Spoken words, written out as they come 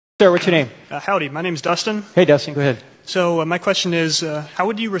Sir, what's your name? Howdy, my name's Dustin. Hey, Dustin, go ahead. So my question is, how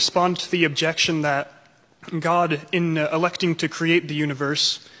would you respond to the objection that God, in electing to create the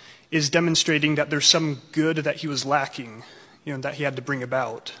universe, is demonstrating that there's some good that he was lacking, that he had to bring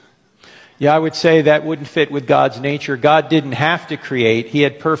about? Yeah, I would say that wouldn't fit with God's nature. God didn't have to create. He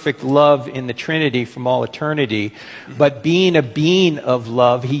had perfect love in the Trinity from all eternity. But being a being of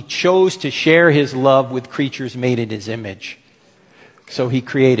love, he chose to share his love with creatures made in his image. So he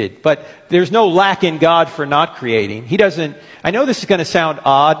created. But there's no lack in God for not creating. He doesn't, I know this is going to sound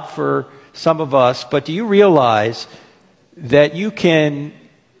odd for some of us, but do you realize that you can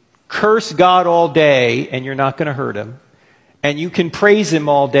curse God all day and you're not going to hurt him? And you can praise him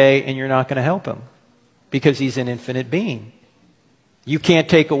all day and you're not going to help him because he's an infinite being. You can't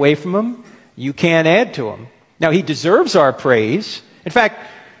take away from him. You can't add to him. Now, he deserves our praise. In fact,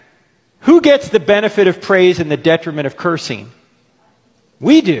 who gets the benefit of praise and the detriment of cursing?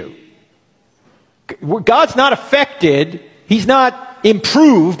 We do. God's not affected. He's not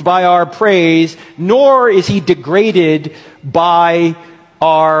improved by our praise, nor is he degraded by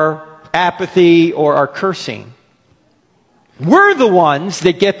our apathy or our cursing. We're the ones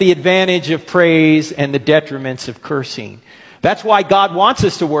that get the advantage of praise and the detriments of cursing. That's why God wants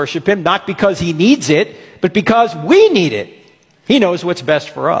us to worship him, not because he needs it, but because we need it. He knows what's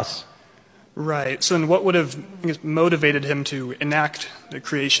best for us. Right. So then what would have motivated him to enact the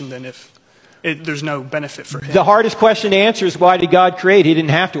creation then if there's no benefit for him? The hardest question to answer is, why did God create? He didn't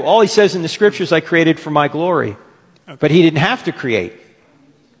have to. All he says in the scriptures, I created for my glory. Okay. But he didn't have to create.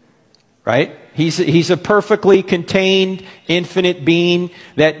 Right? He's a perfectly contained, infinite being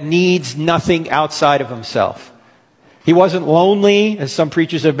that needs nothing outside of himself. He wasn't lonely, as some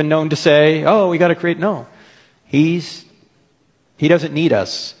preachers have been known to say, oh, we got to create. No. He doesn't need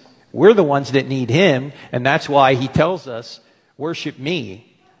us. We're the ones that need him, and that's why he tells us, worship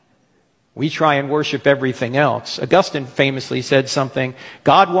me. We try and worship everything else. Augustine famously said something,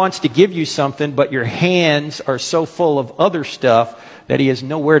 God wants to give you something, but your hands are so full of other stuff that he has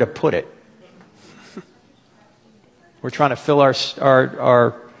nowhere to put it. We're trying to fill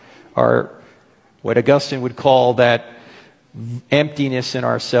our what Augustine would call that emptiness in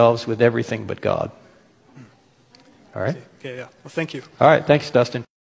ourselves with everything but God. All right? Okay, yeah. Well, thank you. All right, thanks, Dustin.